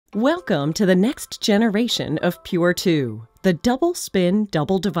Welcome to the next generation of Pure 2, the double-spin,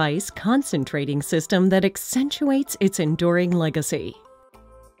 double-device concentrating system that accentuates its enduring legacy.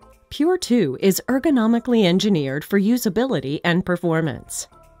 Pure 2 is ergonomically engineered for usability and performance.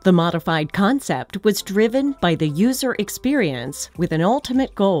 The modified concept was driven by the user experience with an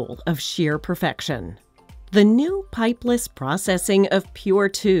ultimate goal of sheer perfection. The new pipeless processing of Pure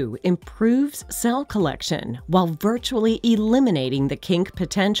 2 improves cell collection while virtually eliminating the kink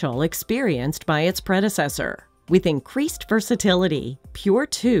potential experienced by its predecessor. With increased versatility, Pure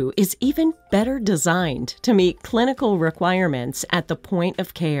 2 is even better designed to meet clinical requirements at the point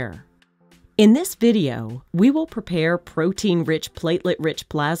of care. In this video, we will prepare protein-rich platelet-rich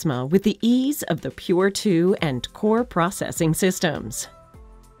plasma with the ease of the Pure 2 and core processing systems.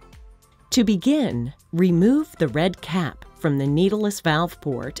 To begin, remove the red cap from the needleless valve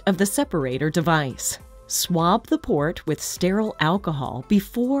port of the separator device. Swab the port with sterile alcohol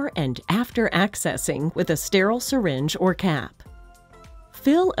before and after accessing with a sterile syringe or cap.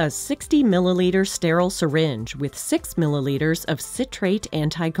 Fill a 60 milliliter sterile syringe with 6 milliliters of citrate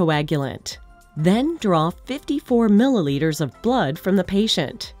anticoagulant. Then draw 54 milliliters of blood from the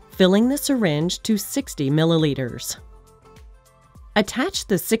patient, filling the syringe to 60 milliliters. Attach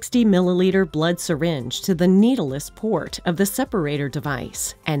the 60 milliliter blood syringe to the needleless port of the separator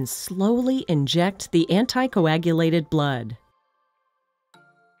device and slowly inject the anticoagulated blood.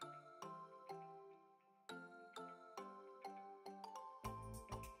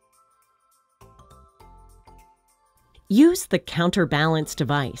 Use the counterbalance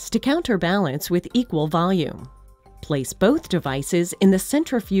device to counterbalance with equal volume. Place both devices in the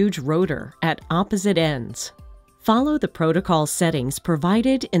centrifuge rotor at opposite ends. Follow the protocol settings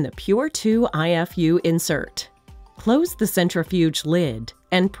provided in the Pure 2 IFU insert. Close the centrifuge lid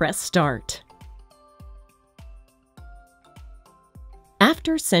and press Start.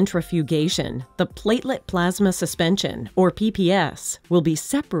 After centrifugation, the platelet plasma suspension, or PPS, will be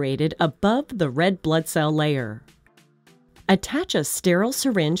separated above the red blood cell layer. Attach a sterile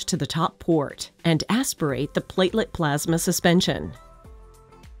syringe to the top port and aspirate the platelet plasma suspension.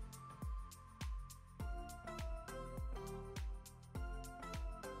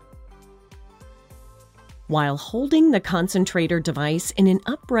 While holding the concentrator device in an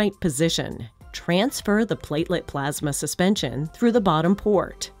upright position, transfer the platelet plasma suspension through the bottom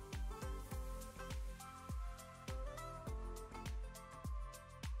port.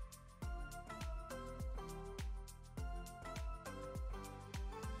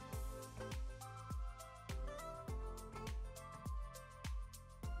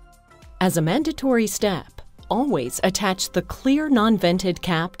 As a mandatory step, always attach the clear non-vented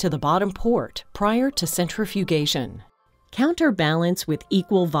cap to the bottom port prior to centrifugation. Counterbalance with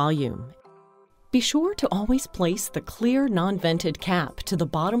equal volume. Be sure to always place the clear non-vented cap to the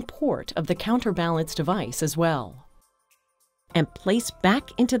bottom port of the counterbalance device as well. And place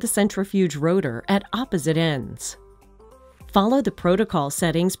back into the centrifuge rotor at opposite ends. Follow the protocol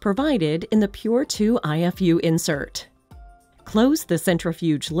settings provided in the Pure 2 IFU insert. Close the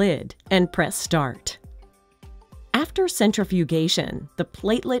centrifuge lid and press Start. After centrifugation, the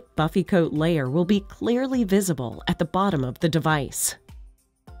platelet buffy coat layer will be clearly visible at the bottom of the device.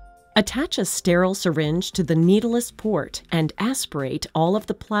 Attach a sterile syringe to the needleless port and aspirate all of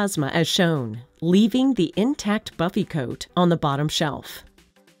the plasma as shown, leaving the intact buffy coat on the bottom shelf.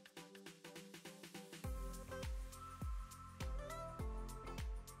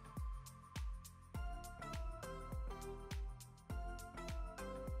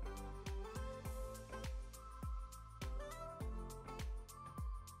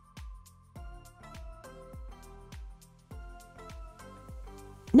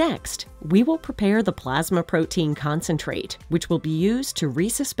 Next, we will prepare the plasma protein concentrate, which will be used to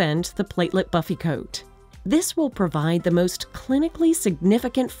resuspend the platelet buffy coat. This will provide the most clinically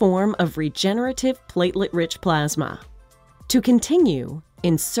significant form of regenerative platelet-rich plasma. To continue,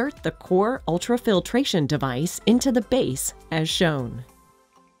 insert the core ultrafiltration device into the base as shown.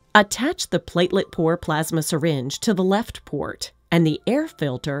 Attach the platelet pore plasma syringe to the left port and the air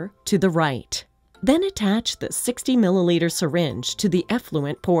filter to the right. Then attach the 60 milliliter syringe to the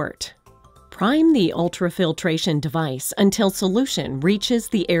effluent port. Prime the ultrafiltration device until solution reaches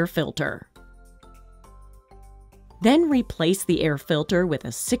the air filter. Then replace the air filter with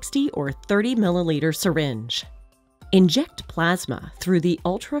a 60 or 30 milliliter syringe. Inject plasma through the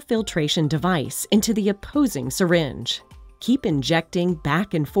ultrafiltration device into the opposing syringe. Keep injecting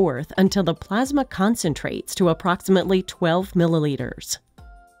back and forth until the plasma concentrates to approximately 12 milliliters.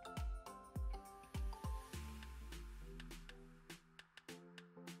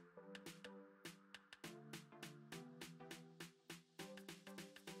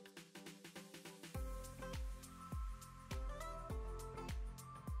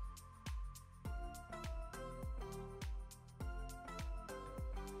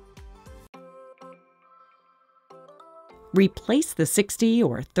 Replace the 60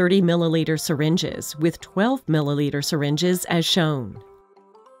 or 30 milliliter syringes with 12 milliliter syringes as shown.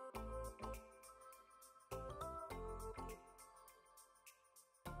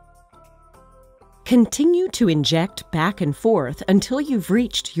 Continue to inject back and forth until you've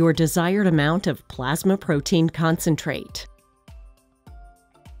reached your desired amount of plasma protein concentrate.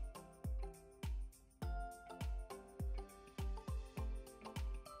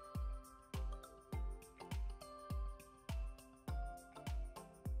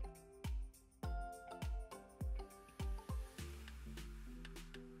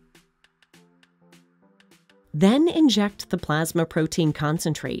 Then inject the plasma protein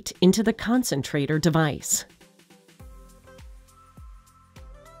concentrate into the concentrator device.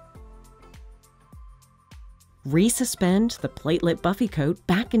 Resuspend the platelet buffy coat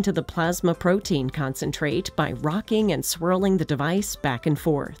back into the plasma protein concentrate by rocking and swirling the device back and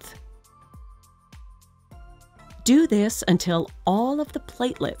forth. Do this until all of the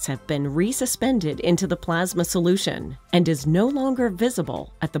platelets have been resuspended into the plasma solution and is no longer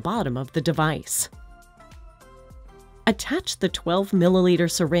visible at the bottom of the device. Attach the 12 milliliter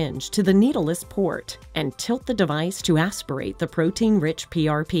syringe to the needleless port and tilt the device to aspirate the protein-rich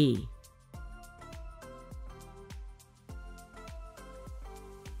PRP.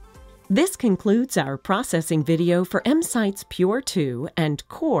 This concludes our processing video for EMsight's Pure 2 and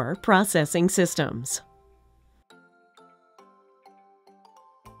Core processing systems.